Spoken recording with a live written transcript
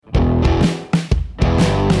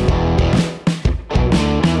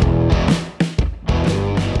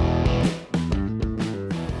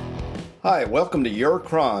Hi, welcome to Your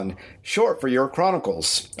Chron, short for Your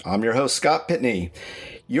Chronicles. I'm your host, Scott Pitney.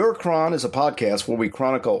 Your Chron is a podcast where we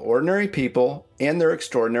chronicle ordinary people and their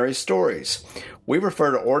extraordinary stories. We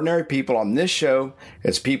refer to ordinary people on this show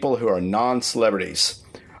as people who are non-celebrities.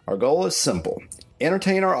 Our goal is simple: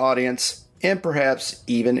 entertain our audience and perhaps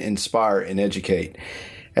even inspire and educate.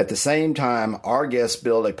 At the same time, our guests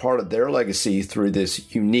build a part of their legacy through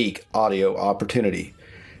this unique audio opportunity.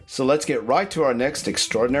 So let's get right to our next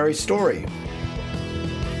extraordinary story.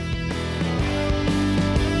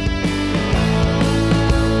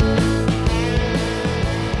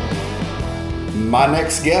 My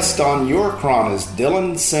next guest on Your Chron is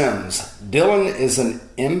Dylan Sims. Dylan is an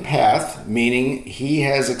empath, meaning he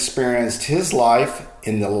has experienced his life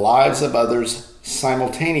in the lives of others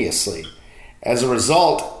simultaneously. As a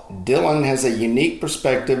result, Dylan has a unique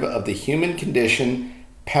perspective of the human condition,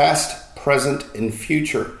 past, present, and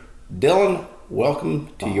future. Dylan,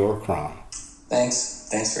 welcome to Your Chron. Thanks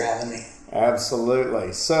for having me.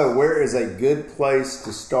 Absolutely. So, where is a good place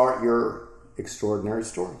to start your extraordinary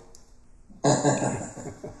story? I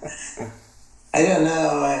don't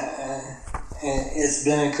know. It's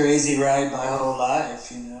been a crazy ride my whole life,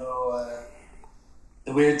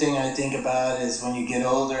 The weird thing I think about is when you get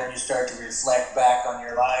older and you start to reflect back on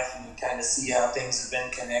your life and you kind of see how things have been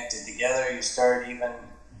connected together, you start even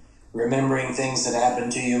remembering things that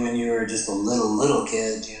happened to you when you were just a little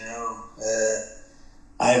kid,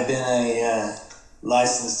 I've been a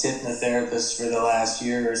licensed hypnotherapist for the last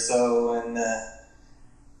year or so, and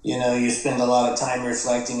you spend a lot of time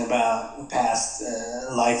reflecting about past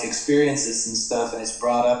life experiences and stuff, and it's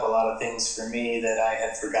brought up a lot of things for me that I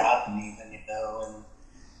had forgotten even,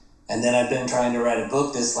 and then I've been trying to write a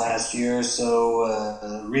book this last year,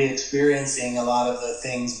 so re-experiencing a lot of the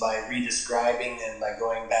things by re-describing and by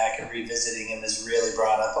going back and revisiting them has really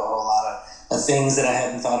brought up a whole lot of things that I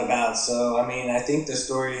hadn't thought about. So, I think the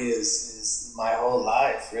story is my whole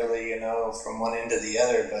life, really, from one end to the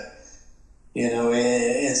other, but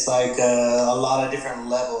it's like a lot of different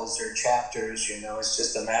levels or chapters, it's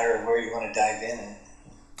just a matter of where you want to dive in it.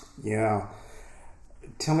 Yeah.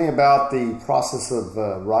 Tell me about the process of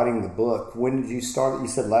writing the book. When did you start it? You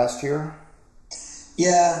said last year?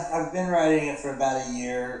 Yeah, I've been writing it for about a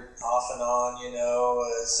year, off and on,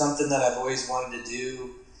 something that I've always wanted to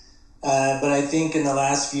do. But I think in the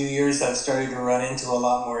last few years, I've started to run into a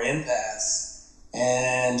lot more empaths.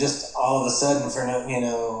 And just all of a sudden, for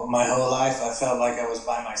my whole life, I felt like I was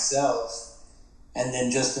by myself. And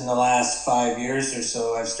then just in the last 5 years or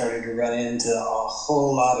so, I've started to run into a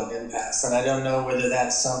whole lot of empaths. And I don't know whether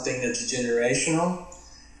that's something that's generational,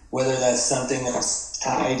 whether that's something that's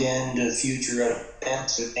tied into future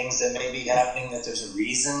events or things that may be happening, that there's a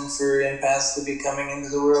reason for empaths to be coming into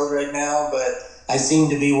the world right now. But I seem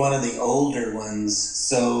to be one of the older ones.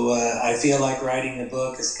 So I feel like writing the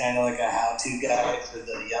book is kind of like a how-to guide for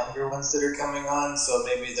the younger ones that are coming on. So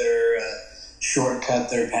maybe they're shortcut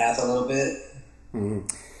their path a little bit. Mm-hmm.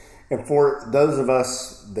 And for those of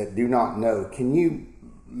us that do not know, can you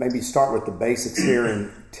maybe start with the basics here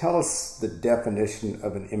and tell us the definition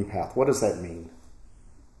of an empath? What does that mean?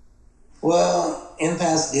 Well,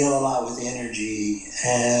 empaths deal a lot with energy,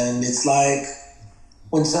 and it's like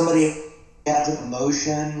when somebody has an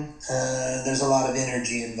emotion, there's a lot of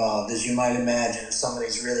energy involved. As you might imagine, if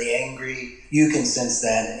somebody's really angry, you can sense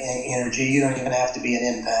that energy. You don't even have to be an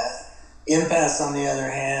empath. Empaths, on the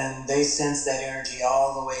other hand, they sense that energy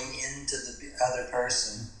all the way into the other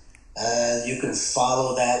person. You can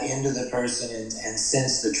follow that into the person and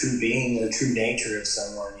sense the true being, the true nature of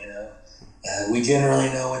someone, We generally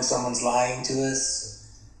know when someone's lying to us.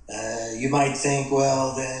 You might think,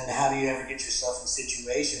 well, then how do you ever get yourself in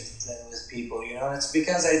situations with people, And it's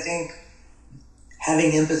because I think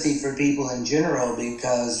having empathy for people in general,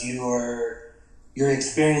 because you're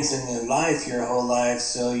experiencing their life your whole life,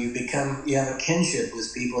 so you have a kinship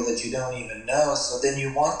with people that you don't even know, so then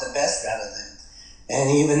you want the best out of them. And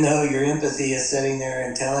even though your empathy is sitting there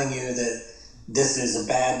and telling you that this is a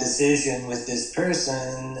bad decision with this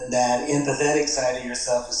person, that empathetic side of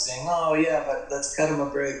yourself is saying, oh yeah, but let's cut them a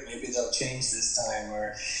break, maybe they'll change this time,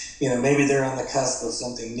 or maybe they're on the cusp of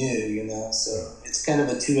something new, so it's kind of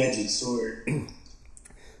a two-edged sword.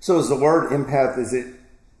 So is the word empath,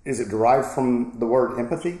 is it derived from the word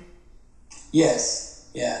empathy? Yes.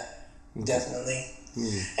 Yeah, definitely.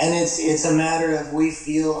 Mm-hmm. And it's a matter of we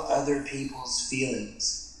feel other people's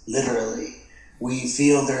feelings, literally. We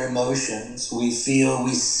feel their emotions. We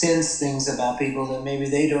sense things about people that maybe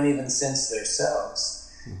they don't even sense themselves.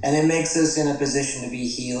 Mm-hmm. And it makes us in a position to be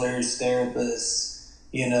healers, therapists,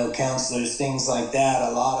 counselors, things like that.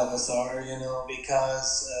 A lot of us are,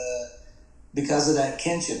 because because of that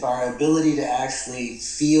kinship, our ability to actually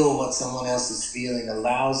feel what someone else is feeling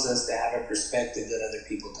allows us to have a perspective that other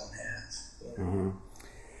people don't have. Mm-hmm.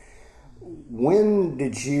 When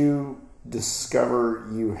did you discover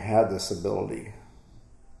you had this ability?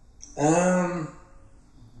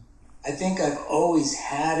 I think I've always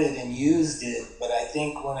had it and used it, but I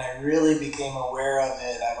think when I really became aware of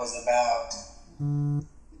it, I was about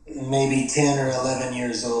maybe 10 or 11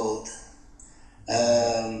 years old.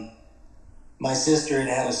 My sister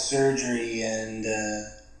had a surgery, and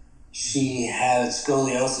she had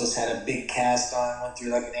scoliosis, had a big cast on, went through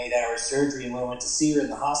like an 8-hour surgery, and we went to see her in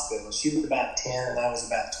the hospital. She was about 10 and I was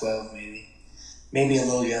about 12 maybe a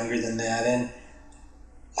little younger than that. And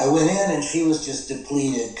I went in and she was just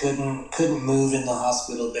depleted, couldn't move in the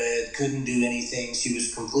hospital bed, couldn't do anything. She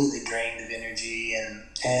was completely drained of energy,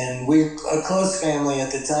 and we're a close family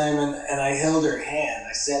at the time, and I held her hand.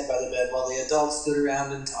 I sat by the bed while the adults stood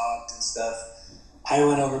around and talked and stuff. I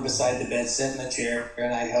went over beside the bed, sat in the chair,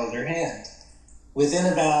 and I held her hand. Within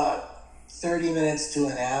about 30 minutes to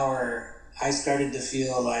an hour, I started to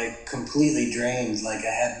feel like completely drained, like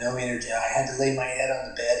I had no energy. I had to lay my head on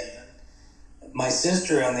the bed even. My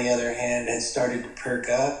sister, on the other hand, had started to perk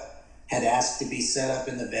up, had asked to be set up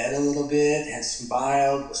in the bed a little bit, had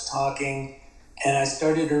smiled, was talking, and I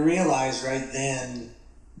started to realize right then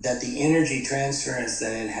that the energy transference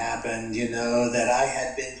that had happened, that I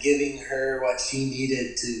had been giving her what she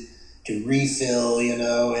needed to refill,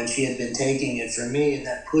 and she had been taking it from me, and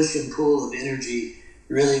that push and pull of energy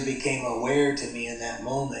really became aware to me in that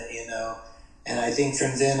moment, and I think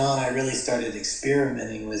from then on I really started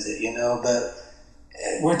experimenting with it, but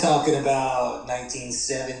we're talking about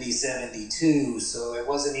 1970, 72, so it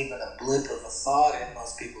wasn't even a blip of a thought in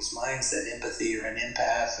most people's minds that empathy or an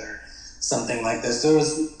empath or something like this. There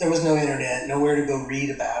was no internet, nowhere to go read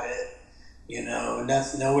about it,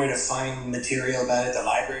 nowhere to find material about it. The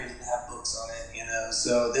library didn't have books on it,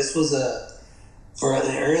 so this was for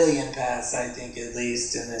the early empaths, I think at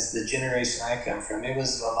least, and this the generation I come from, it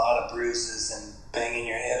was a lot of bruises and banging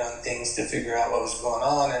your head on things to figure out what was going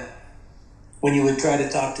on. And when you would try to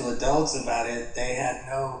talk to adults about it, they had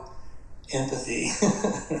no empathy.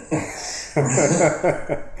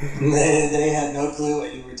 they had no clue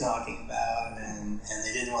what you were talking about, and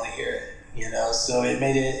they didn't want to hear it, so it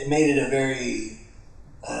made it a very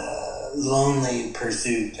lonely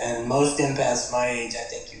pursuit. And most empaths my age, I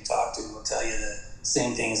think you talk to, will tell you the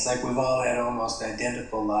same thing. It's like we've all had almost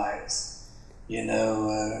identical lives.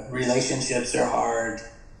 Relationships are hard.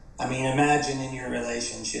 I mean, imagine in your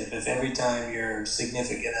relationship, if every time your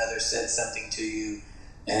significant other said something to you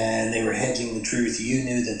and they were hedging the truth, you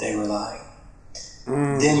knew that they were lying.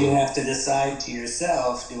 Then you have to decide to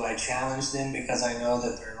yourself, do I challenge them because I know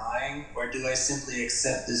that they're lying, or do I simply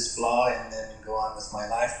accept this flaw in them and go on with my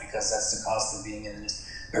life because that's the cost of being in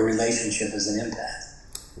a relationship as an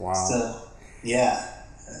empath. Wow. So, yeah.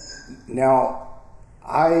 Now,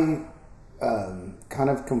 I kind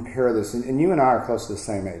of compare this, and you and I are close to the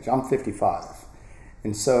same age. I'm 55.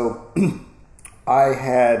 And so I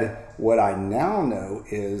had what I now know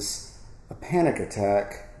is a panic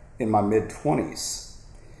attack in my mid-20s.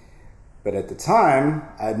 But at the time,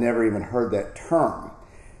 I'd never even heard that term.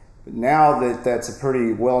 But now that that's a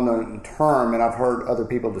pretty well-known term, and I've heard other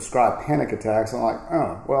people describe panic attacks, I'm like,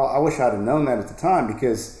 oh, well, I wish I'd have known that at the time,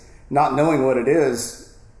 because not knowing what it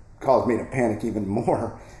is caused me to panic even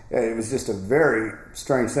more. It was just a very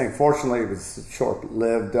strange thing. Fortunately, it was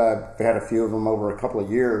short-lived. I've had a few of them over a couple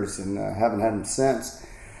of years and haven't had them since.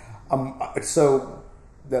 So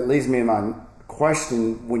that leads me to my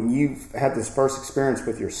question. When you had this first experience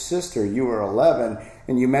with your sister, you were 11,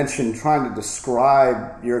 and you mentioned trying to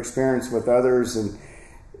describe your experience with others, and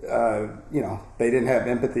they didn't have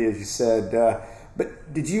empathy, as you said.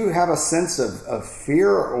 But did you have a sense of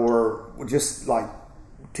fear, or just like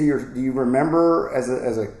do you remember as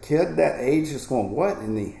a kid that age just going, what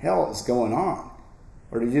in the hell is going on?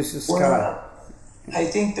 Or did you just kind of... I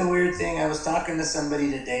think the weird thing, I was talking to somebody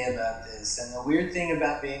today about this, and the weird thing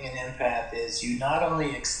about being an empath is you not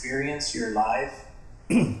only experience your life,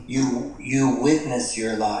 you witness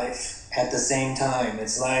your life at the same time.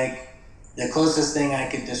 It's like, the closest thing I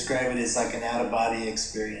could describe it is like an out-of-body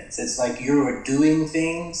experience. It's like you are doing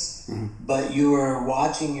things, but you are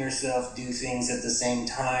watching yourself do things at the same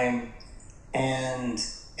time and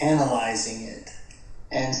analyzing it.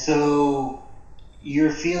 And so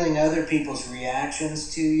you're feeling other people's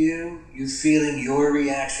reactions to you, you're feeling your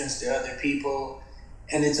reactions to other people,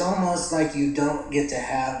 and it's almost like you don't get to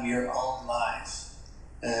have your own life.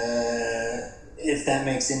 If that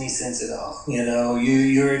makes any sense at all.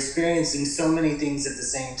 You're experiencing so many things at the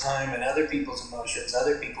same time, and other people's emotions,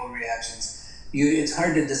 other people's reactions, it's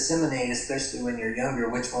hard to disseminate, especially when you're younger,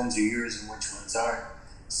 which ones are yours and which ones aren't.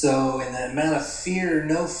 So in the amount of fear,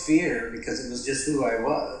 no fear, because it was just who I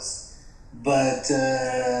was, but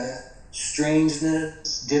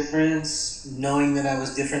strangeness, difference, knowing that I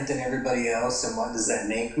was different than everybody else, and what does that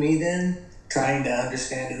make me then? Trying to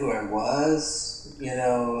understand who I was,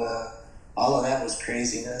 all of that was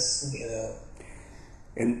craziness,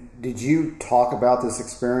 And did you talk about this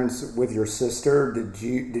experience with your sister?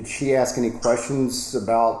 Did she ask any questions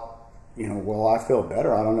about, well, I feel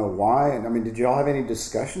better, I don't know why? And I mean, did y'all have any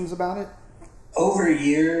discussions about it? Over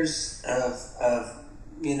years of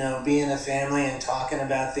being a family and talking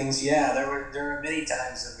about things, there were many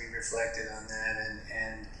times that we reflected on that,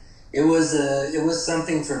 and it was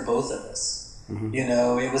something for both of us. Mm-hmm.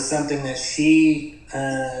 It was something that she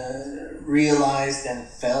realized and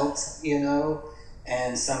felt,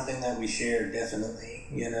 and something that we shared, definitely,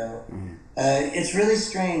 Mm-hmm. It's really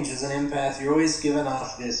strange as an empath. You're always giving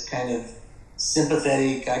off this kind of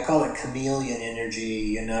sympathetic, I call it chameleon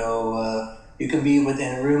energy, you can be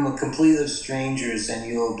within a room of completely strangers and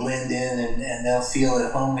you'll blend in and they'll feel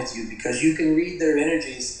at home with you because you can read their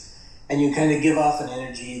energies and you kind of give off an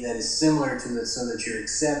energy that is similar to it so that you're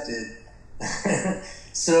accepted.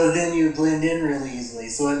 So then you blend in really easily.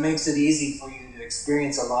 So it makes it easy for you to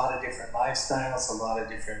experience a lot of different lifestyles, a lot of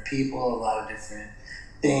different people, a lot of different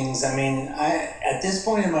things. I mean, at this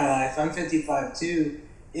point in my life, I'm 55 too,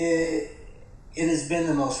 it has been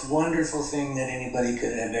the most wonderful thing that anybody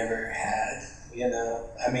could have ever had,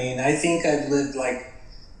 I mean, I think I've lived like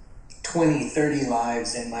 20, 30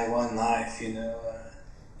 lives in my one life,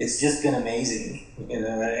 It's just been amazing,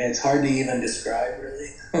 It's hard to even describe,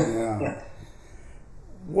 really. Yeah.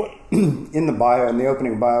 What in the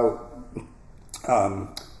opening bio,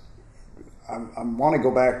 I want to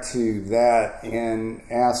go back to that and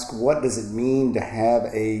ask, what does it mean to have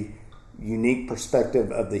a unique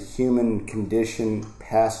perspective of the human condition,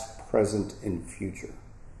 past, present, and future?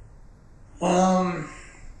 Well,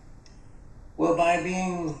 by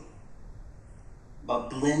being a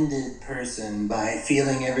blended person, by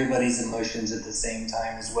feeling everybody's emotions at the same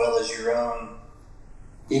time as well as your own,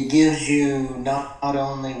 it gives you not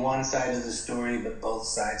only one side of the story, but both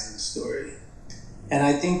sides of the story. And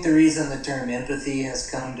I think the reason the term empathy has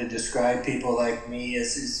come to describe people like me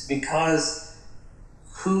is because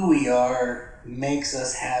who we are makes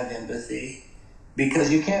us have empathy. Because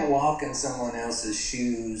you can't walk in someone else's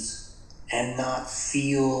shoes and not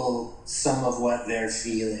feel some of what they're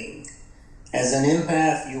feeling. As an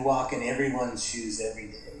empath, you walk in everyone's shoes every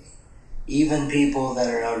day. Even people that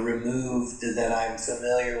are removed, that I'm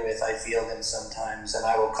familiar with, I feel them sometimes, and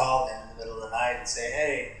I will call them in the middle of the night and say,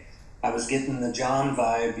 hey, I was getting the John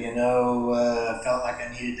vibe, felt like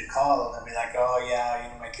I needed to call, and they'll be like, oh yeah,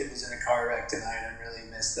 my kid was in a car wreck tonight, I'm really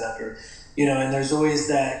messed up, or, and there's always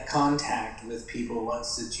that contact with people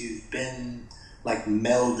once that you've been like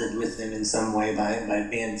melded with them in some way by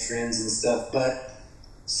being friends and stuff. But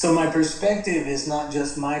so my perspective is not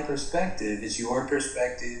just my perspective, it's your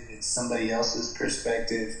perspective, it's somebody else's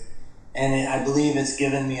perspective. And I believe it's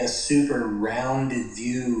given me a super rounded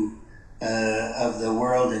view of the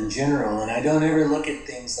world in general. And I don't ever look at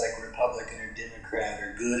things like Republican or Democrat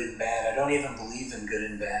or good and bad. I don't even believe in good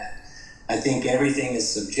and bad. I think everything is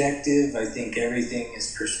subjective. I think everything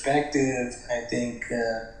is perspective. I think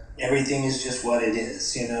everything is just what it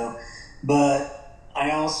is, But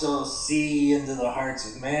I also see into the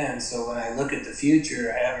hearts of man, so when I look at the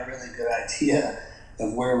future, I have a really good idea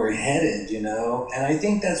of where we're headed, And I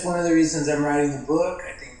think that's one of the reasons I'm writing the book.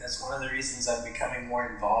 I think that's one of the reasons I'm becoming more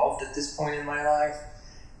involved at this point in my life.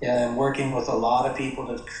 Yeah, I'm working with a lot of people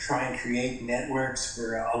to try and create networks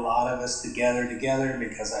for a lot of us to gather together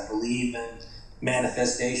because I believe in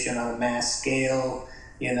manifestation on a mass scale,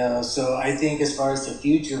 So I think as far as the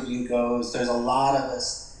future view goes, there's a lot of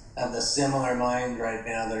us of the similar mind right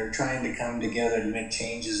now that are trying to come together to make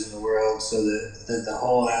changes in the world so that the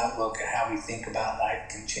whole outlook of how we think about life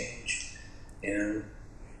can change.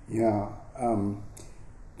 Yeah.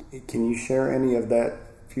 Can you share any of that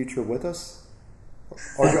future with us?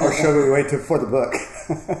 Or should we wait for the book?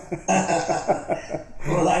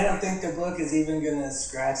 Well, I don't think the book is even going to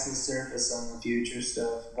scratch the surface on the future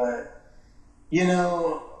stuff. But,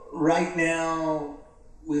 right now,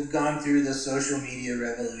 we've gone through the social media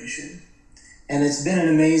revolution, and it's been an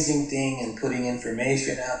amazing thing in putting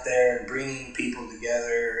information out there and bringing people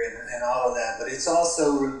together and all of that, but it's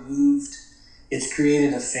also it's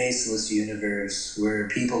created a faceless universe where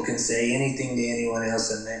people can say anything to anyone else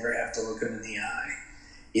and never have to look them in the eye.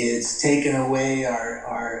 It's taken away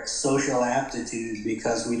our social aptitude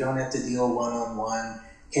because we don't have to deal one-on-one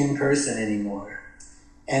in person anymore.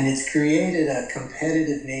 And it's created a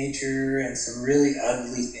competitive nature and some really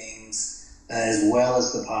ugly things, as well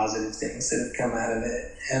as the positive things that have come out of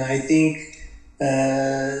it. And I think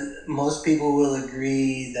most people will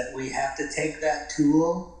agree that we have to take that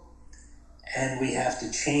tool and we have to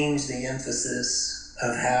change the emphasis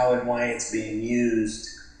of how and why it's being used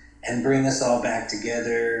and bring us all back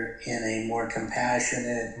together in a more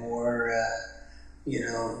compassionate, more,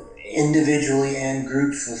 individually and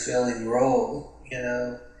group fulfilling role,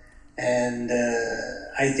 And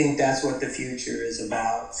I think that's what the future is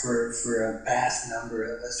about for a vast number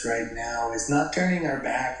of us right now, is not turning our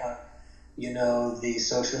back on, the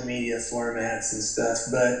social media formats and stuff,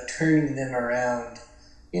 but turning them around,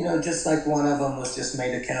 just like one of them was just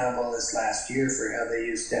made accountable this last year for how they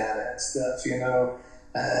use data and stuff,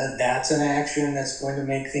 that's an action that's going to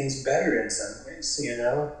make things better in some ways,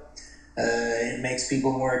 It makes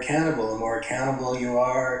people more accountable. The more accountable you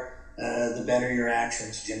are, the better your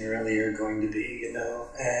actions generally are going to be,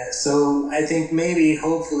 So I think maybe,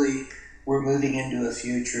 hopefully, we're moving into a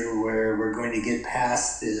future where we're going to get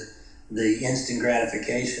past the instant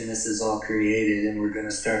gratification this is all created, and we're going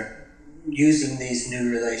to start using these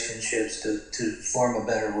new relationships to form a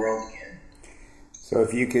better world again. So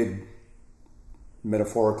if you could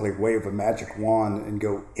metaphorically wave a magic wand and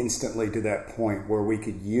go instantly to that point where we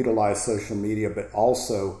could utilize social media but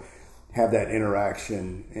also have that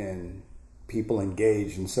interaction and people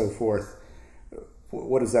engage and so forth,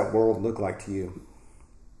 what does that world look like to you?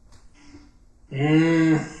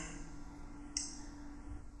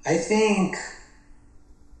 I think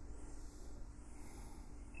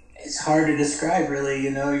it's hard to describe, really.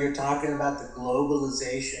 You're talking about the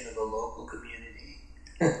globalization of a local community.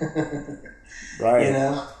 Right.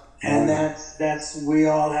 And that's we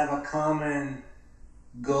all have a common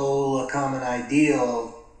goal, a common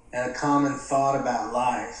ideal, and a common thought about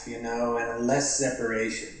life, and a less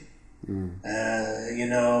separation.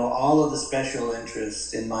 All of the special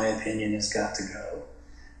interest, in my opinion, has got to go,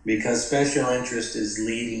 because special interest is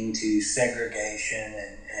leading to segregation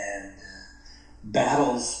and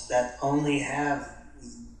battles that only have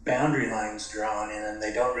boundary lines drawn in them.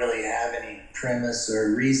 They don't really have any premise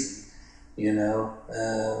or reason.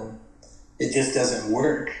 It just doesn't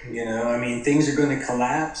work. Things are going to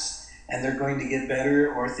collapse and they're going to get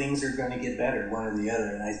better, or things are going to get better, one or the other.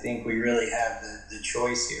 And I think we really have the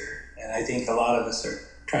choice here. And I think a lot of us are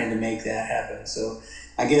trying to make that happen. So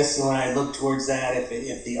I guess when I look towards that,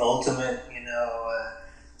 if the ultimate,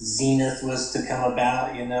 zenith was to come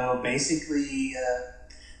about, basically,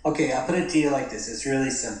 okay, I'll put it to you like this. It's really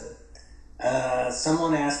simple.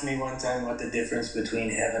 Someone asked me one time what the difference between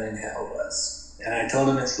heaven and hell was. And I told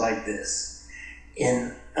him it's like this.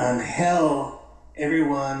 On hell,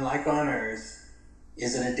 everyone, like on earth,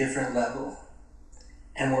 is at a different level.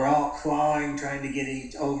 And we're all clawing, trying to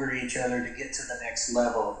get over each other to get to the next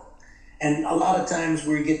level. And a lot of times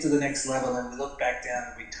we get to the next level and we look back down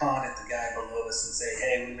and we taunt at the guy below us and say,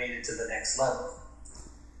 hey, we made it to the next level.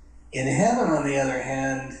 In heaven, on the other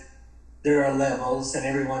hand, there are levels and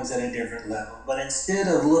everyone's at a different level. But instead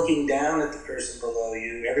of looking down at the person below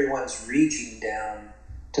you, everyone's reaching down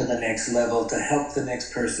to the next level to help the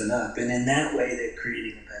next person up. And in that way, they're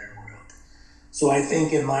creating a better world. So I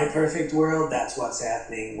think in my perfect world, that's what's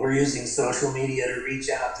happening. We're using social media to reach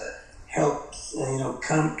out to help,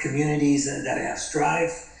 communities that have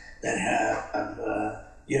strife, that have,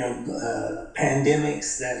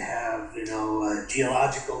 pandemics, that have,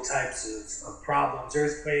 geological types of problems,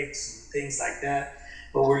 earthquakes, and things like that.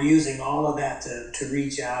 But we're using all of that to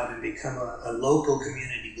reach out and become a local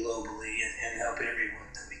community globally and help everyone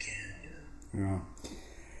that we can.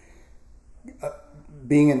 Yeah.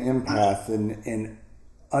 Being an empath and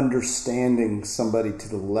understanding somebody to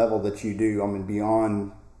the level that you do,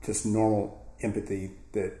 beyond just normal empathy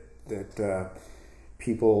that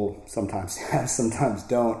people sometimes have, sometimes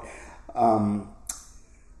don't,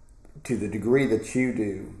 to the degree that you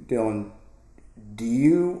do, Dylan, do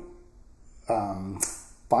you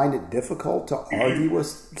find it difficult to argue with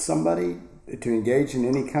somebody, to engage in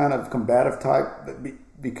any kind of combative type,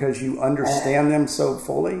 because you understand them so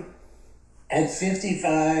fully? At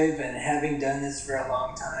 55 and having done this for a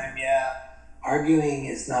long time, arguing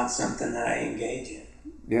is not something that I engage in.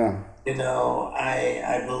 Yeah.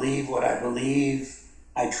 I believe what I believe.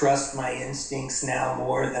 I trust my instincts now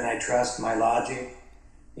more than I trust my logic.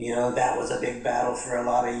 That was a big battle for a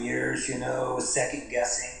lot of years, second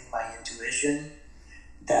guessing my intuition.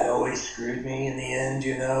 That always screwed me in the end,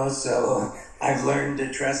 so I've learned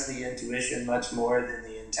to trust the intuition much more than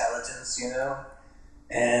the intelligence,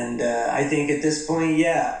 And I think at this point,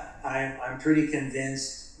 I'm pretty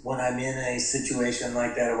convinced when I'm in a situation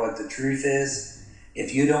like that of what the truth is.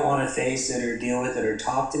 if you don't want to face it or deal with it or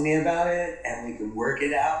talk to me about it, and we can work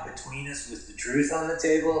it out between us with the truth on the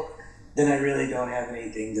table, then I really don't have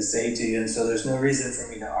anything to say to you. And so there's no reason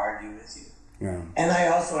for me to argue with you. Yeah. And I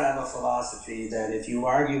also have a philosophy that if you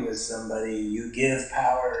argue with somebody, you give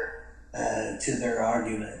power to their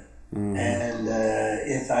argument. Mm-hmm. And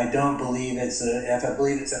if I believe it's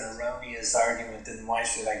an erroneous argument, then why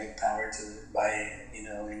should I give power to it by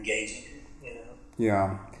engaging it?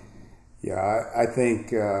 Yeah. I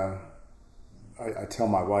think I tell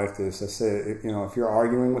my wife this. I say, if you're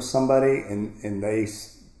arguing with somebody and they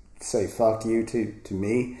say "fuck you" to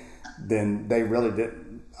me, then they really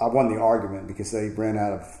did. I won the argument because they ran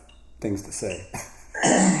out of things to say.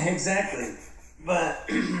 Exactly. But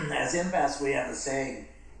as empaths, we have a saying: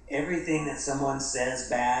 everything that someone says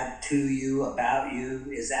bad to you, about you,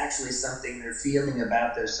 is actually something they're feeling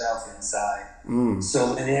about themselves inside. Mm.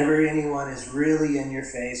 So whenever anyone is really in your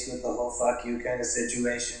face with the whole "fuck you" kind of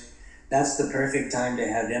situation, that's the perfect time to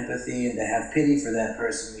have empathy and to have pity for that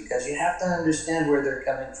person, because you have to understand where they're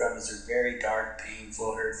coming from. It's a very dark,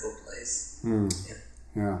 painful, hurtful place. Mm.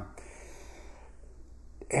 Yeah.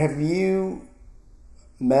 Have you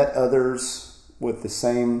met others with the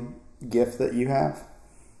same gift that you have?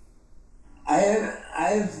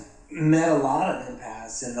 I've met a lot of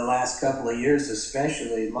empaths in the last couple of years,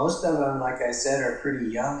 especially. Most of them, like I said, are pretty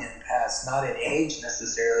young empaths, not in age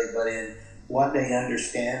necessarily, but in what they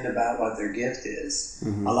understand about what their gift is.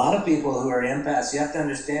 Mm-hmm. A lot of people who are empaths, you have to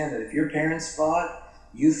understand that if your parents fought,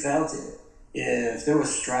 you felt it. If there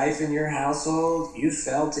was strife in your household, you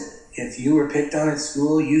felt it. If you were picked on at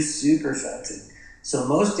school, you super felt it. So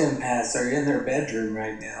most empaths are in their bedroom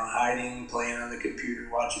right now, hiding, playing on the computer,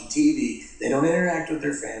 watching TV. They don't interact with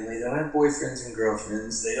their family. They don't have boyfriends and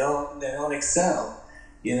girlfriends. They don't excel.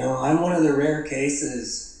 I'm one of the rare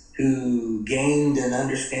cases who gained an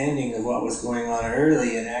understanding of what was going on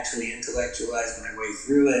early and actually intellectualized my way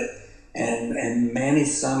through it and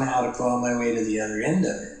managed somehow to claw my way to the other end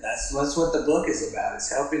of it. That's what the book is about.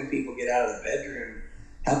 It's helping people get out of the bedroom,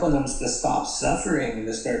 helping them to stop suffering and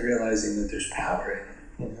to start realizing that there's power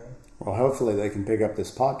in it. Well, hopefully they can pick up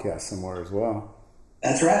this podcast somewhere as well.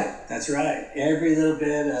 That's right. Every little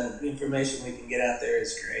bit of information we can get out there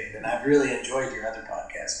is great. And I've really enjoyed your other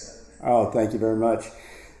podcast, by the way. Oh, thank you very much.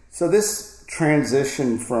 So this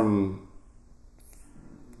transition from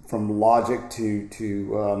logic to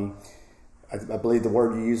I believe the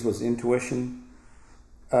word you used was intuition.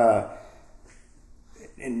 And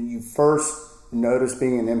you first noticed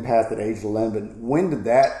being an empath at age 11. When did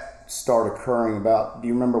that start occurring? Do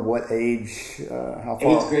you remember what age? How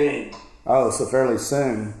far? 8th grade. Oh, so fairly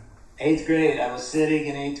soon. 8th grade. I was sitting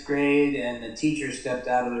in 8th grade, and the teacher stepped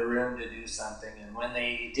out of the room to do something. And when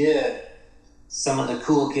they did, some of the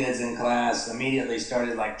cool kids in class immediately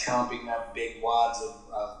started chomping up big wads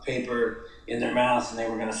of paper in their mouth, and they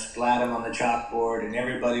were going to splat them on the chalkboard, and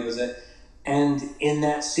everybody was And in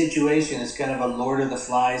that situation, it's kind of a Lord of the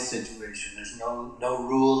Flies situation. There's no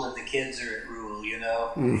rule, and the kids are at rule,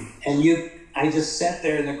 Mm. And I just sat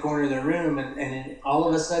there in the corner of the room, and all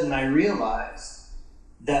of a sudden I realized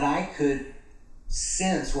that I could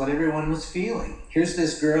sense what everyone was feeling. Here's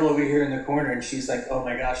this girl over here in the corner, and she's like, "Oh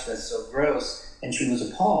my gosh, that's so gross," and she was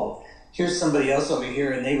appalled. Here's somebody else over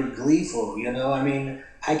here, and they were gleeful,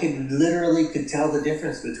 I could tell the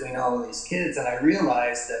difference between all of these kids, and I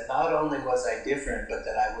realized that not only was I different, but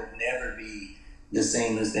that I would never be the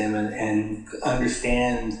same as them and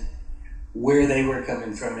understand where they were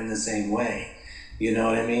coming from in the same way. You know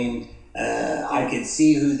what I mean? I could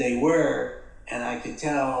see who they were, and I could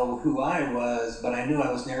tell who I was, but I knew I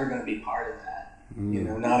was never going to be part of that.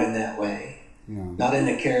 Mm. Not in that way. Yeah. Not in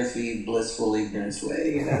the carefree, blissful ignorance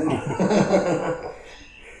way,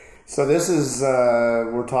 So this is,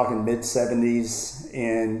 we're talking mid-70s,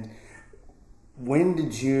 and when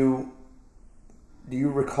do you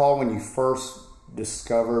recall when you first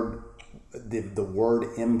discovered the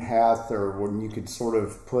word empath, or when you could sort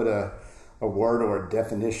of put a word or a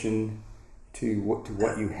definition to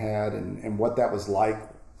what you had and what that was like?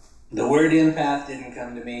 The word empath didn't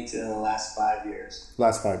come to me till the last 5 years.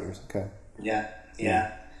 Last 5 years, okay. Yeah.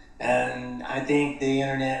 And I think the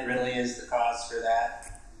internet really is the cause for that.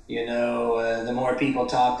 The more people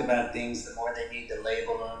talked about things, the more they need to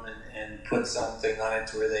label them and put something on it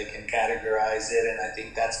to where they can categorize it. And I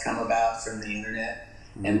think that's come about from the internet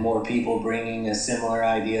and more people bringing a similar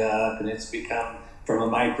idea up. And it's become from a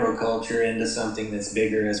microculture into something that's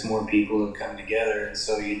bigger as more people have come together. And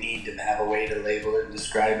so you need to have a way to label it and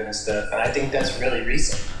describe it and stuff. And I think that's really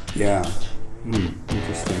recent. Yeah.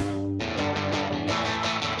 Interesting.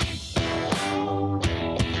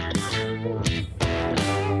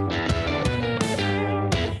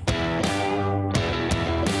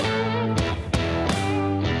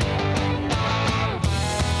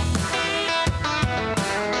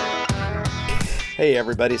 Hey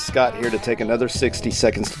everybody, Scott here to take another 60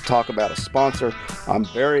 seconds to talk about a sponsor. I'm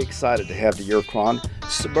very excited to have to your cron,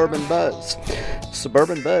 Suburban Buzz.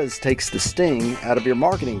 Suburban Buzz takes the sting out of your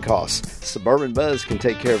marketing costs. Suburban Buzz can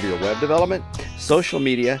take care of your web development, social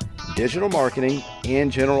media, digital marketing,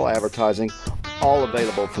 and general advertising, all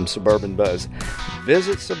available from Suburban Buzz.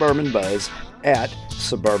 Visit Suburban Buzz at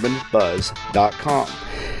suburbanbuzz.com.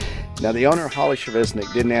 Now, the owner, Holly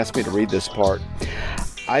Shervisnik, didn't ask me to read this part.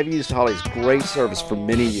 I've used Holly's great service for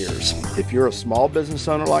many years. If you're a small business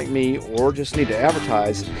owner like me or just need to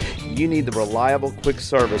advertise, you need the reliable, quick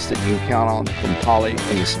service that you can count on from Holly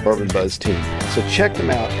and the Suburban Buzz team. So check them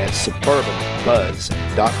out at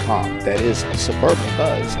suburbanbuzz.com. That is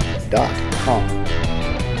suburbanbuzz.com.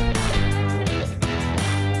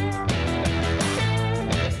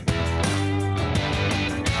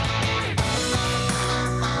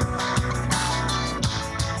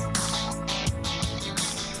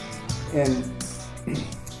 And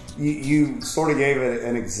you sort of gave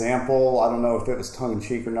an example. I don't know if it was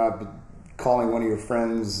tongue-in-cheek or not, but calling one of your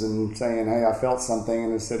friends and saying, hey, I felt something.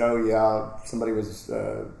 And they said, oh, yeah, somebody was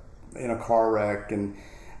in a car wreck. And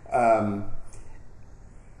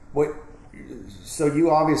so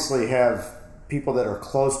you obviously have people that are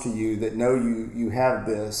close to you that know you have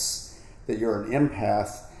this, that you're an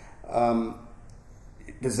empath.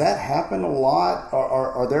 Does that happen a lot?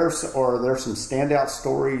 Are there some standout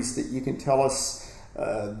stories that you can tell us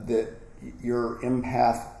that your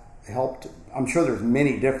empath helped? I'm sure there's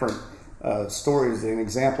many different stories and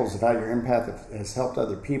examples of how your empath has helped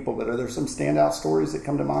other people, but are there some standout stories that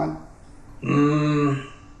come to mind?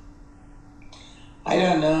 I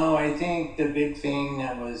don't know. I think the big thing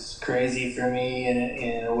that was crazy for me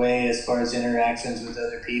in a way as far as interactions with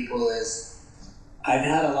other people is I've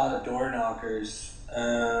had a lot of door knockers.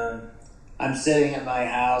 I'm sitting at my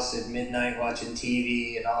house at midnight watching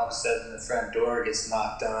TV, and all of a sudden the front door gets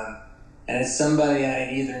knocked on. And it's somebody I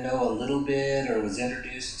either know a little bit or was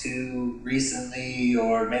introduced to recently,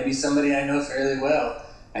 or maybe somebody I know fairly well.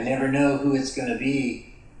 I never know who it's going to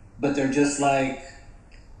be, but they're just like,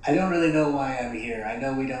 I don't really know why I'm here. I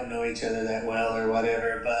know we don't know each other that well or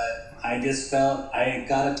whatever, but I just felt I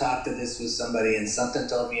got to talk to this with somebody, and something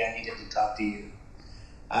told me I needed to talk to you.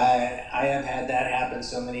 I have had that happen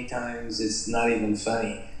so many times, it's not even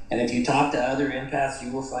funny. And if you talk to other empaths, you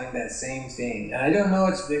will find that same thing. And I don't know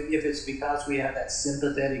if it's because we have that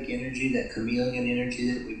sympathetic energy, that chameleon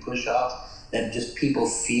energy that we push off, that just people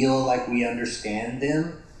feel like we understand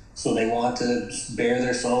them, so they want to bare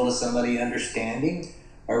their soul to somebody understanding,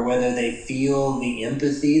 or whether they feel the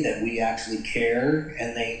empathy that we actually care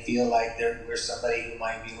and they feel like we're somebody who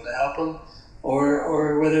might be able to help them.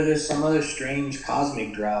 Or whether there's some other strange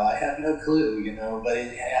cosmic draw. I have no clue, but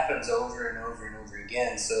it happens over and over and over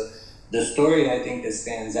again. So the story I think that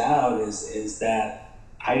stands out is that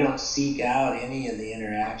I don't seek out any of the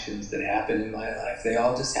interactions that happen in my life. They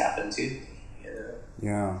all just happen to me,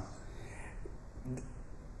 Yeah.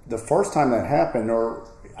 The first time that happened, or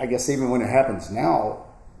I guess even when it happens now,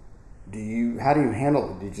 how do you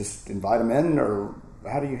handle it? Do you just invite them in, or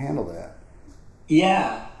how do you handle that?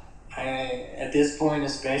 Yeah. At this point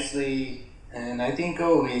especially, and I think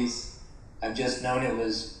always, I've just known it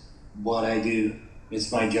was what I do. It's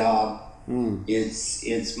my job.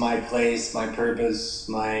 It's my place, my purpose,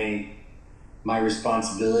 my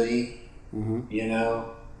responsibility. Have you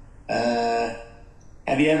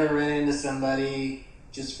ever run into somebody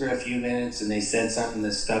just for a few minutes and they said something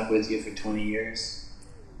that stuck with you for 20 years?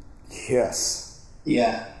 Yes.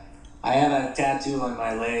 Yeah. I have a tattoo on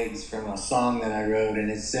my legs from a song that I wrote, and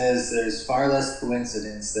it says, there's far less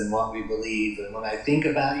coincidence than what we believe, and when I think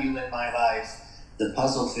about you in my life, the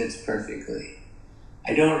puzzle fits perfectly.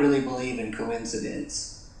 I don't really believe in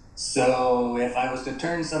coincidence. So if I was to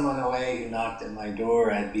turn someone away who knocked at my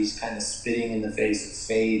door, I'd be kind of spitting in the face of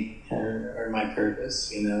fate or my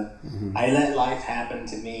purpose, I let life happen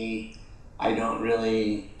to me. I don't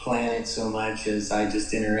really plan it so much as I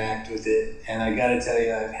just interact with it. And I got to tell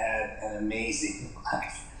you, I've had an amazing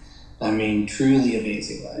life. I mean, truly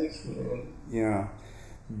amazing life. Yeah.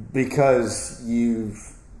 Because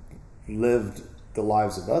you've lived the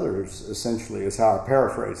lives of others, essentially, is how I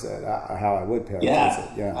paraphrase that, how I would paraphrase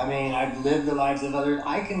it. Yeah. I mean, I've lived the lives of others.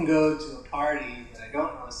 I can go to a party that I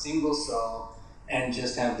don't know a single soul and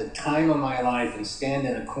just have the time of my life and stand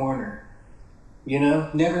in a corner.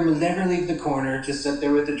 Never leave the corner, just sit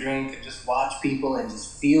there with a drink and just watch people and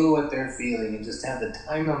just feel what they're feeling and just have the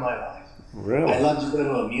time of my life. Really? I love to go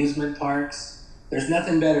to amusement parks. There's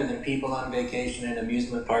nothing better than people on vacation in an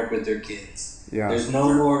amusement park with their kids. Yeah. There's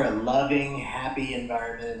no more loving, happy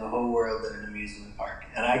environment in the whole world than an amusement park.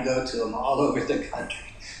 And I go to them all over the country.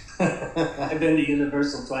 I've been to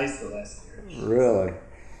Universal twice the last year. Really?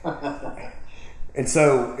 And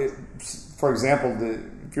so, for example,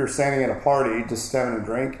 if you're standing at a party, just having a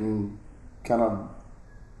drink and kind of,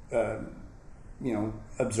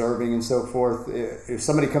 observing and so forth, if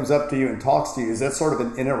somebody comes up to you and talks to you, is that sort of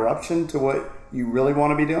an interruption to what you really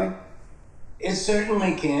want to be doing? It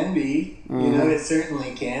certainly can be. It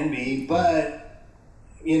certainly can be. But,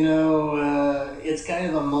 it's kind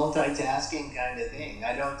of a multitasking kind of thing.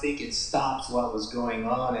 I don't think it stops what was going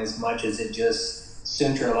on as much as it just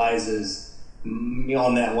centralizes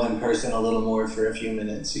on that one person a little more for a few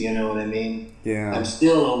minutes, you know what I mean? Yeah. I'm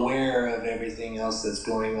still aware of everything else that's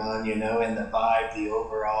going on, and the vibe, the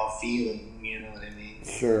overall feeling, you know what I mean?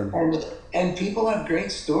 Sure. And people have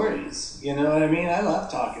great stories, you know what I mean? I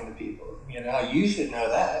love talking to people, you should know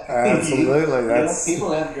that. Absolutely.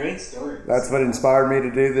 People have great stories. That's what inspired me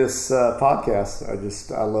to do this podcast.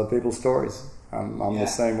 I love people's stories. I'm the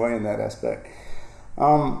same way in that aspect.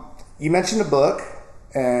 You mentioned a book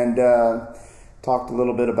and talked a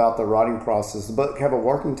little bit about the writing process. The book have a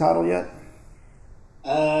working title yet?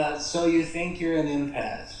 So you think you're an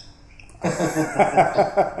empath.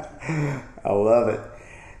 I love it.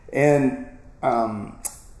 And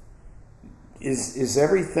is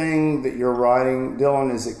everything that you're writing,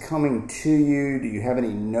 Dylan, is it coming to you? Do you have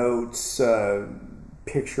any notes,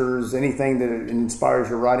 pictures, anything that inspires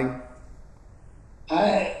your writing?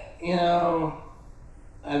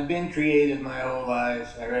 I've been creative my whole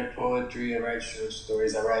life. I write poetry, I write short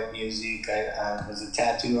stories, I write music. I was a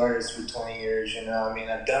tattoo artist for 20 years,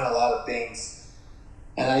 I've done a lot of things.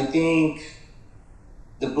 And I think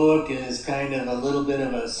the book is kind of a little bit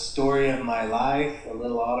of a story of my life, a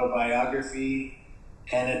little autobiography.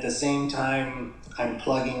 And at the same time, I'm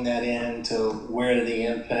plugging that into where the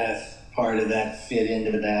empath part of that fit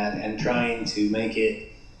into that and trying to make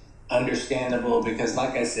it understandable, because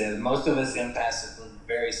like I said, most of us empaths have lived a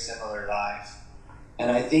very similar life.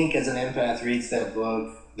 And I think as an empath reads that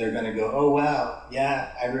book, they're going to go, oh, wow,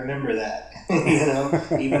 yeah, I remember that.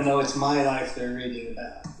 Even though it's my life they're reading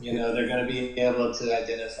about, they're going to be able to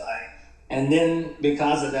identify. And then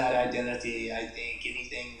because of that identity, I think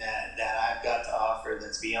anything that I've got to offer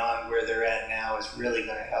that's beyond where they're at now is really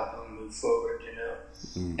going to help them move forward,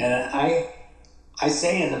 And I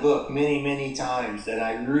say in the book many, many times that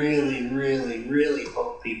I really, really, really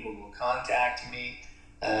hope people will contact me.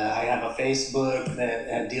 I have a Facebook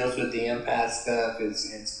that deals with the empath stuff.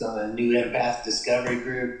 It's a new empath discovery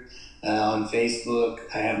group on Facebook.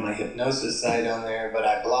 I have my hypnosis site on there, but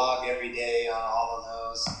I blog every day on all of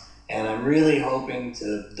those. And I'm really hoping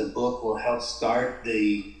the book will help start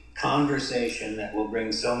the conversation that will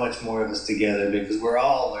bring so much more of us together, because we're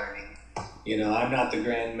all learning. I'm not the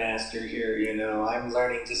grandmaster here, I'm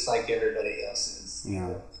learning just like everybody else is.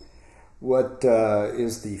 Yeah. What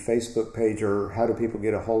is the Facebook page, or how do people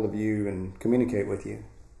get a hold of you and communicate with you?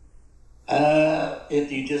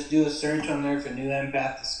 If you just do a search on there for New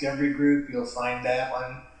Empath Discovery Group, you'll find that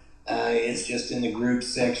one. It's just in the group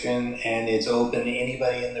section, and it's open.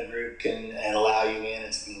 Anybody in the group can allow you in.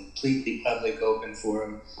 It's completely public, open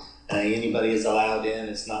forum. Anybody is allowed in.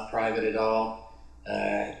 It's not private at all.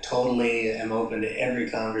 Totally am open to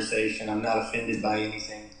every conversation. I'm not offended by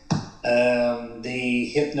anything.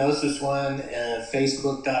 The hypnosis one,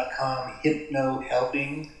 facebook.com,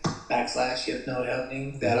 hypnohelping,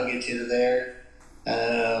 /hypnohelping. That'll get you to there.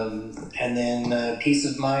 And then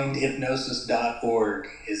peaceofmindhypnosis.org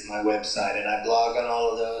is my website, and I blog on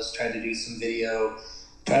all of those, try to do some video,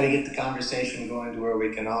 try to get the conversation going to where we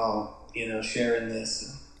can all, share in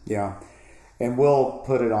this. Yeah. And we'll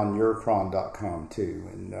put it on yourcron.com too.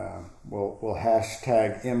 And we'll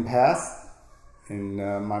hashtag empath. And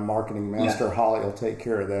my marketing master, Holly, will take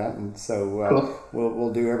care of that. And so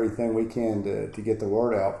we'll do everything we can to get the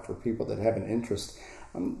word out for people that have an interest.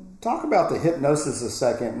 Talk about the hypnosis a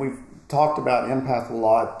second. We've talked about empath a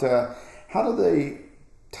lot. How do they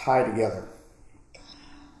tie together?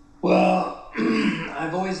 Well,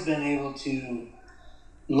 I've always been able to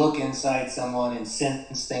look inside someone and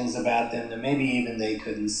sense things about them that maybe even they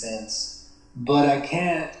couldn't sense. But I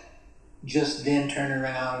can't just then turn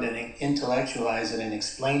around and intellectualize it and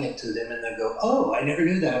explain it to them, and they'll go, oh, I never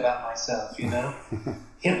knew that about myself,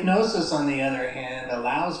 Hypnosis, on the other hand,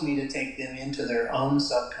 allows me to take them into their own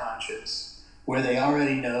subconscious, where they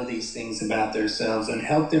already know these things about themselves, and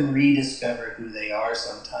help them rediscover who they are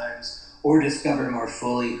sometimes, or discover more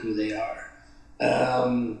fully who they are.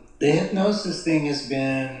 The hypnosis thing has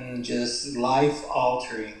been just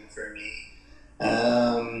life-altering for me.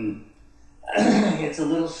 It's a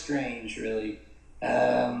little strange, really.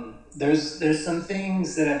 There's some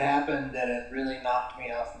things that have happened that have really knocked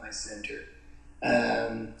me off my center.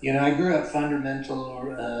 I grew up fundamental,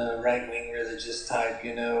 right-wing religious type,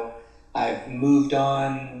 I've moved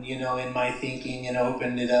on, in my thinking and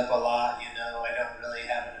opened it up a lot, I don't really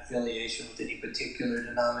have an affiliation with any particular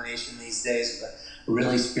denomination these days, but a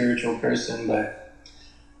really spiritual person. But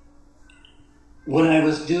when I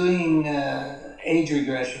was doing age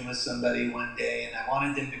regression with somebody one day, and I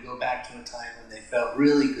wanted them to go back to a time when they felt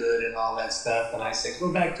really good and all that stuff, and I said,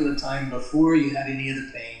 go back to a time before you had any of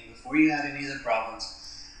the pain, before you had any of the problems.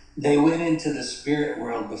 They went into the spirit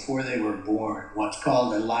world before they were born, what's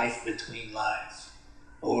called a life between lives,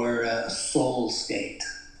 or a soul state.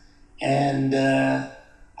 And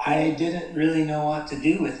I didn't really know what to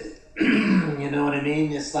do with it. You know what I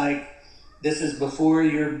mean? It's like, this is before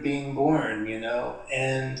you're being born,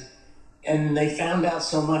 and they found out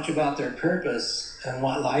so much about their purpose and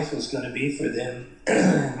what life was going to be for them,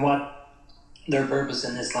 and what their purpose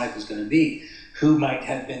in this life was going to be, who might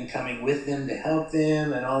have been coming with them to help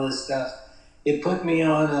them, and all this stuff. It put me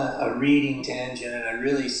on a reading tangent, and I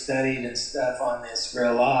really studied and stuff on this for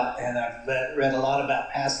a lot, and I've read a lot about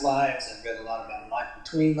past lives, I've read a lot about life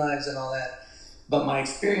between lives and all that. But my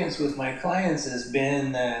experience with my clients has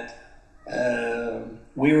been that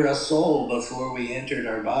we were a soul before we entered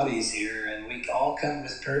our bodies here, and we all come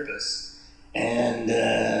with purpose. And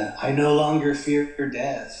I no longer fear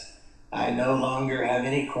death. I no longer have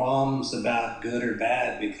any qualms about good or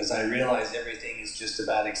bad, because I realize everything is just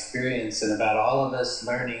about experience and about all of us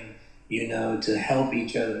learning, to help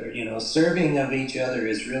each other. Serving of each other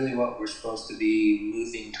is really what we're supposed to be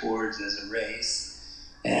moving towards as a race.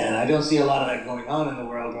 And I don't see a lot of that going on in the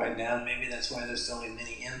world right now. Maybe that's why there's so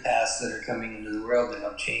many empaths that are coming into the world that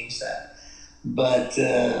help change that. But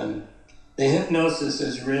the hypnosis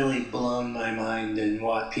has really blown my mind, and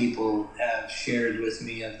what people have shared with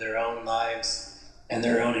me of their own lives and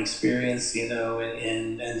their own experience, and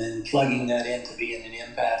then plugging that into being an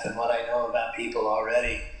empath and what I know about people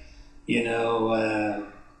already.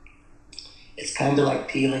 It's kind of like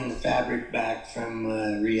peeling the fabric back from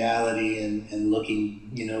reality and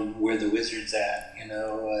looking, where the wizard's at,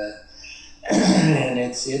 and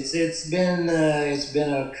it's been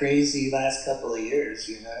a crazy last couple of years,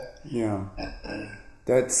 Yeah.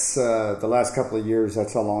 That's the last couple of years.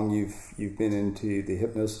 That's how long you've been into the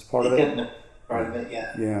hypnosis part of it. Part of it,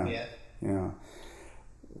 yeah. Yeah.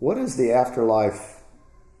 What does the afterlife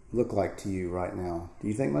look like to you right now? Do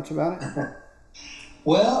you think much about it?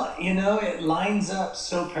 Well, it lines up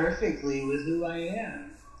so perfectly with who I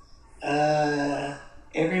am.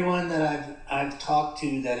 Everyone that I've talked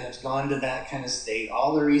to that has gone to that kind of state,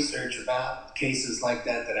 all the research about cases like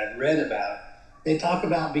that I've read about, they talk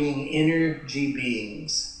about being energy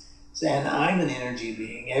beings. And I'm an energy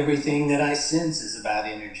being. Everything that I sense is about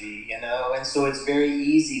energy, and so it's very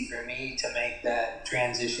easy for me to make that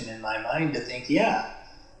transition in my mind to think, yeah,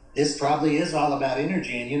 this probably is all about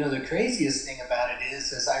energy. And the craziest thing about it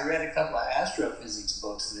is I read a couple of astrophysics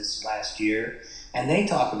books this last year, and they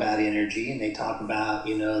talk about energy, and they talk about,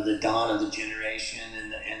 the dawn of the generation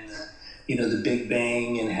and the Big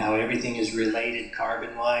Bang, and how everything is related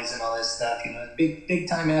carbon-wise and all this stuff, big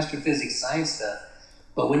time astrophysics science stuff.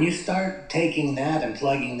 But when you start taking that and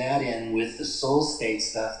plugging that in with the soul state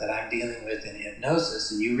stuff that I'm dealing with in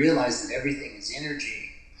hypnosis, and you realize that everything is energy,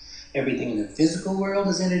 everything in the physical world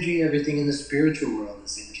is energy, everything in the spiritual world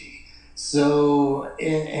is energy. So,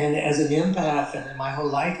 and as an empath, and my whole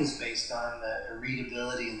life is based on the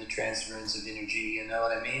readability and the transference of energy, you know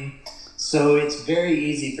what I mean? So it's very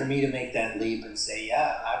easy for me to make that leap and say,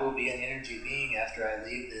 yeah, I will be an energy being after I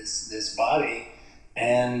leave this body.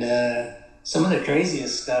 And some of the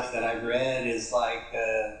craziest stuff that I've read is like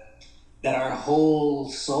that our whole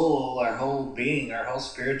soul, our whole being, our whole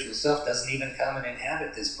spiritual self doesn't even come and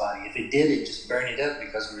inhabit this body. If it did, it'd just burn it up,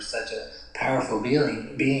 because we're such a powerful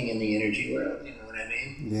being in the energy world. You know what I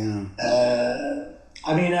mean?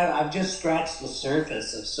 Yeah. I've just scratched the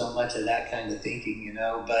surface of so much of that kind of thinking,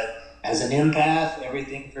 but as an empath,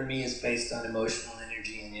 everything for me is based on emotional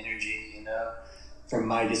energy and energy, From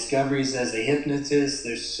my discoveries as a hypnotist,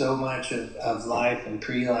 there's so much of life and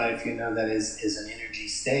pre-life, that is an energy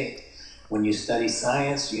state. When you study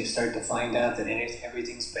science, you start to find out that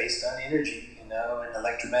everything's based on energy, and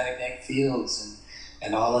electromagnetic fields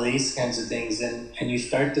and all of these kinds of things. And you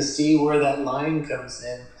start to see where that line comes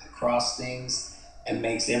in across things and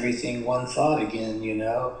makes everything one thought again,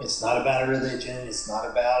 It's not about a religion. It's not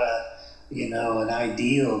about an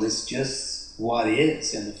ideal. It's just what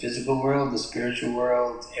is in the physical world, the spiritual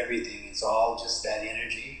world, everything. It's all just that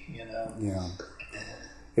energy, Yeah.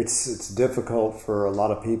 It's difficult for a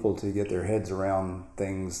lot of people to get their heads around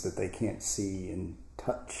things that they can't see and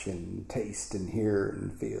touch and taste and hear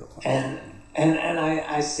and feel. And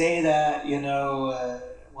I say that,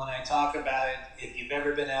 when I talk about it, if you've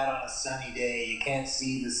ever been out on a sunny day, you can't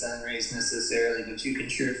see the sun rays necessarily, but you can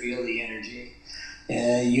sure feel the energy.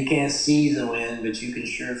 You can't see the wind, but you can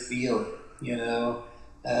sure feel it.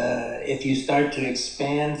 If you start to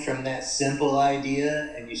expand from that simple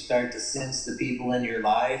idea and you start to sense the people in your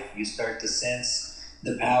life, you start to sense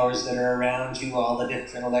the powers that are around you, all the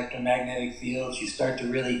different electromagnetic fields, you start to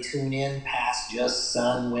really tune in past just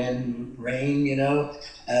sun, wind, rain, you're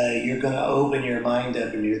going to open your mind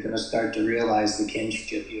up and you're going to start to realize the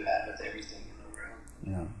kinship you have with everything in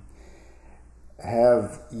the world. Yeah.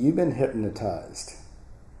 Have you been hypnotized?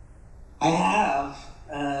 I have.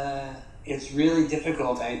 It's really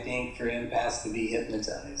difficult, I think, for empaths to be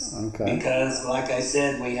hypnotized. Okay. Because, like I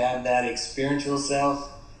said, we have that experiential self,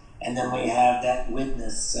 and then we have that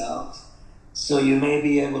witness self. So you may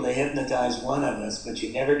be able to hypnotize one of us, but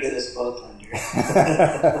you never get us both under.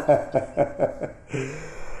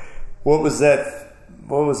 What was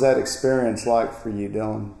that experience like for you,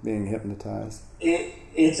 Dylan, being hypnotized?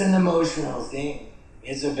 It's an emotional thing.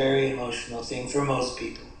 It's a very emotional thing for most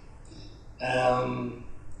people.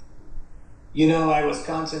 I was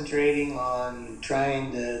concentrating on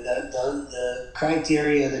trying the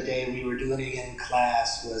criteria the day we were doing it in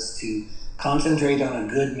class was to concentrate on a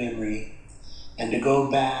good memory and to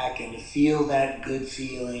go back and to feel that good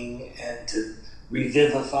feeling and to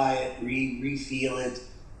revivify it, re-feel it,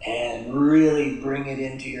 and really bring it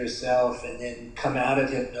into yourself and then come out of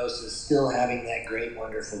hypnosis still having that great,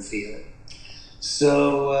 wonderful feeling.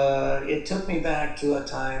 So it took me back to a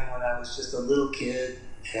time when I was just a little kid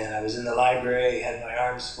and I was in the library, had my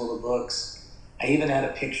arms full of books. I even had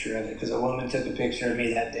a picture of it because a woman took a picture of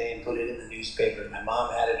me that day and put it in the newspaper. My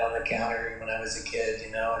mom had it on the counter when I was a kid,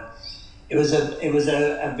 and it was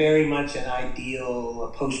a very much an ideal,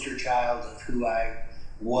 a poster child of who I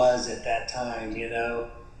was at that time,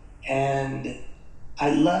 and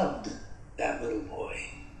I loved that little boy,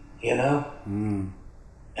 and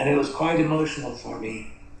it was quite emotional for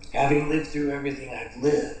me, having lived through everything I've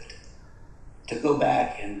lived, to go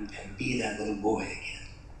back and be that little boy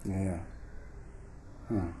again.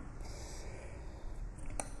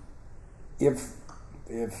 Yeah.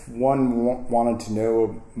 If one wanted to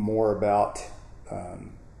know more about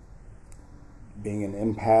being an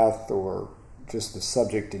empath or just the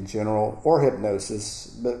subject in general, or hypnosis,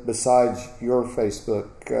 but besides your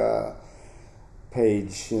Facebook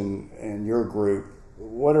page and your group,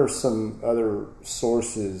 what are some other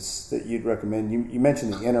sources that you'd recommend? You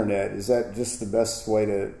mentioned the internet. Is that just the best way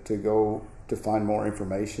to go to find more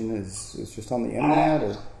information? Is just on the internet,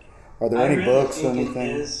 or are there any books or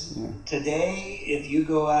anything? Yeah. Today, if you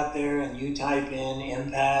go out there and you type in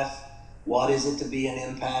empath, what is it to be an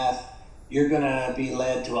empath? You're going to be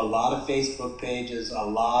led to a lot of Facebook pages, a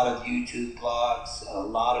lot of YouTube blogs, a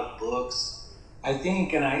lot of books. I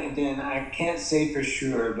think, and I can't say for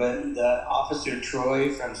sure, but the Officer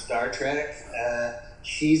Troy from Star Trek,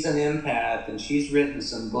 she's an empath, and she's written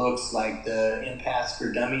some books like the Empaths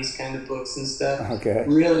for Dummies kind of books and stuff. Okay.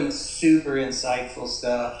 Really super insightful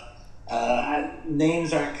stuff.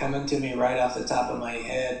 Names aren't coming to me right off the top of my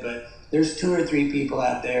head, but there's 2 or 3 people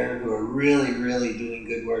out there who are really, really doing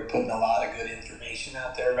good work, putting a lot of good information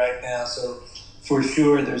out there right now. So for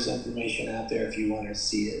sure, there's information out there if you want to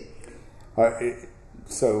see it.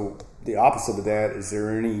 So the opposite of that, is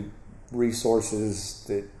there any resources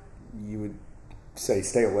that you would say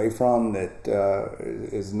stay away from that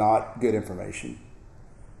is not good information?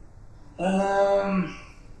 I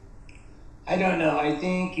don't know. I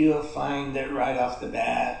think you'll find that right off the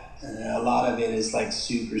bat, a lot of it is like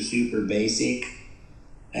super, super basic.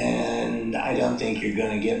 And I don't think you're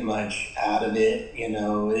going to get much out of it.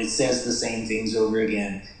 It says the same things over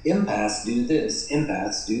again. Empaths do this,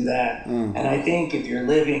 empaths do that. And I think if you're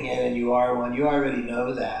living it and you are one, you already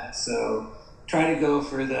know that. So try to go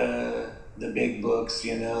for the big books,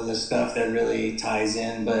 the stuff that really ties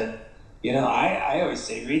in. But, I always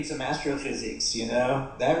say read some astrophysics,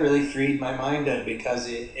 That really freed my mind up because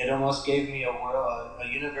it almost gave me a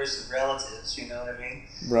universe of relatives, you know what I mean?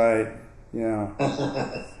 Right. Yeah.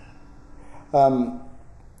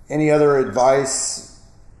 Any other advice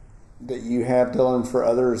that you have, Dylan, for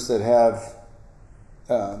others that have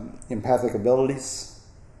empathic abilities?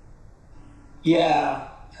 Yeah.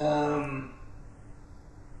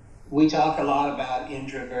 We talk a lot about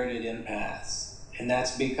introverted empaths, and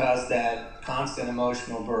that's because that constant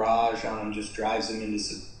emotional barrage on them just drives them into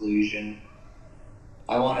seclusion.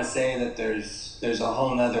 I want to say that there's a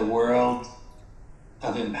whole nother world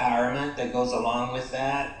of empowerment that goes along with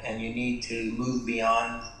that, and you need to move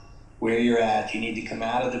beyond where you're at. You need to come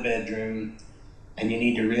out of the bedroom and you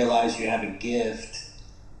need to realize you have a gift,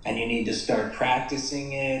 and you need to start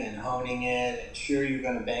practicing it and honing it. And sure, you're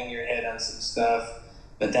going to bang your head on some stuff,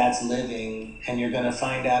 but that's living, and you're going to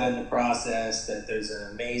find out in the process that there's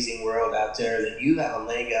an amazing world out there that you have a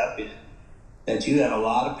leg up in, that you have a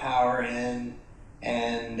lot of power in,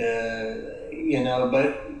 and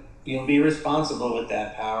but you'll be responsible with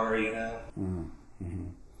that power, Mm-hmm.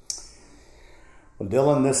 Well,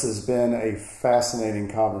 Dylan, this has been a fascinating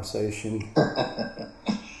conversation.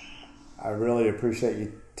 I really appreciate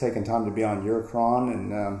you taking time to be on Your Cron,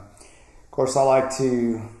 and of course, I like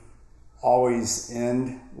to always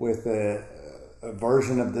end with a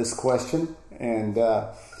version of this question, and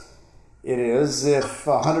it is, if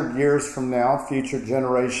 100 years from now, future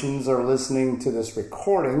generations are listening to this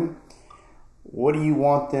recording, what do you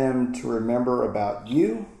want them to remember about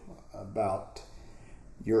you, about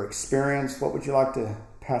your experience? What would you like to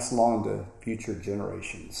pass along to future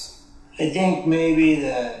generations? I think maybe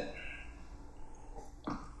that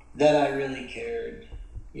I really cared,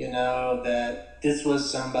 that this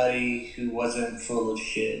was somebody who wasn't full of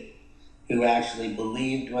shit, who actually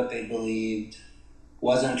believed what they believed,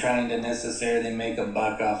 wasn't trying to necessarily make a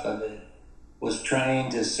buck off of it, was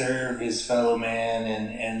trying to serve his fellow man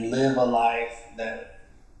and live a life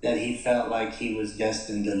that he felt like he was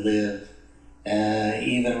destined to live.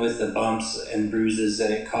 Even with the bumps and bruises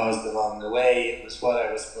that it caused along the way, it was what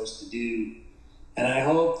I was supposed to do. And I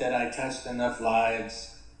hope that I touched enough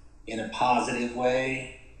lives in a positive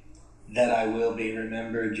way that I will be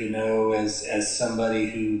remembered, as somebody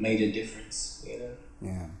who made a difference,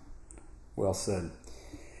 Yeah, well said.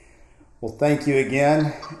 Well, thank you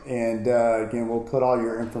again. And again, we'll put all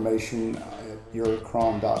your information at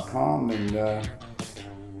yourcron.com, and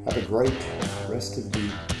have a great rest of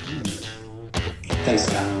the evening. Thanks,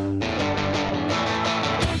 Scott.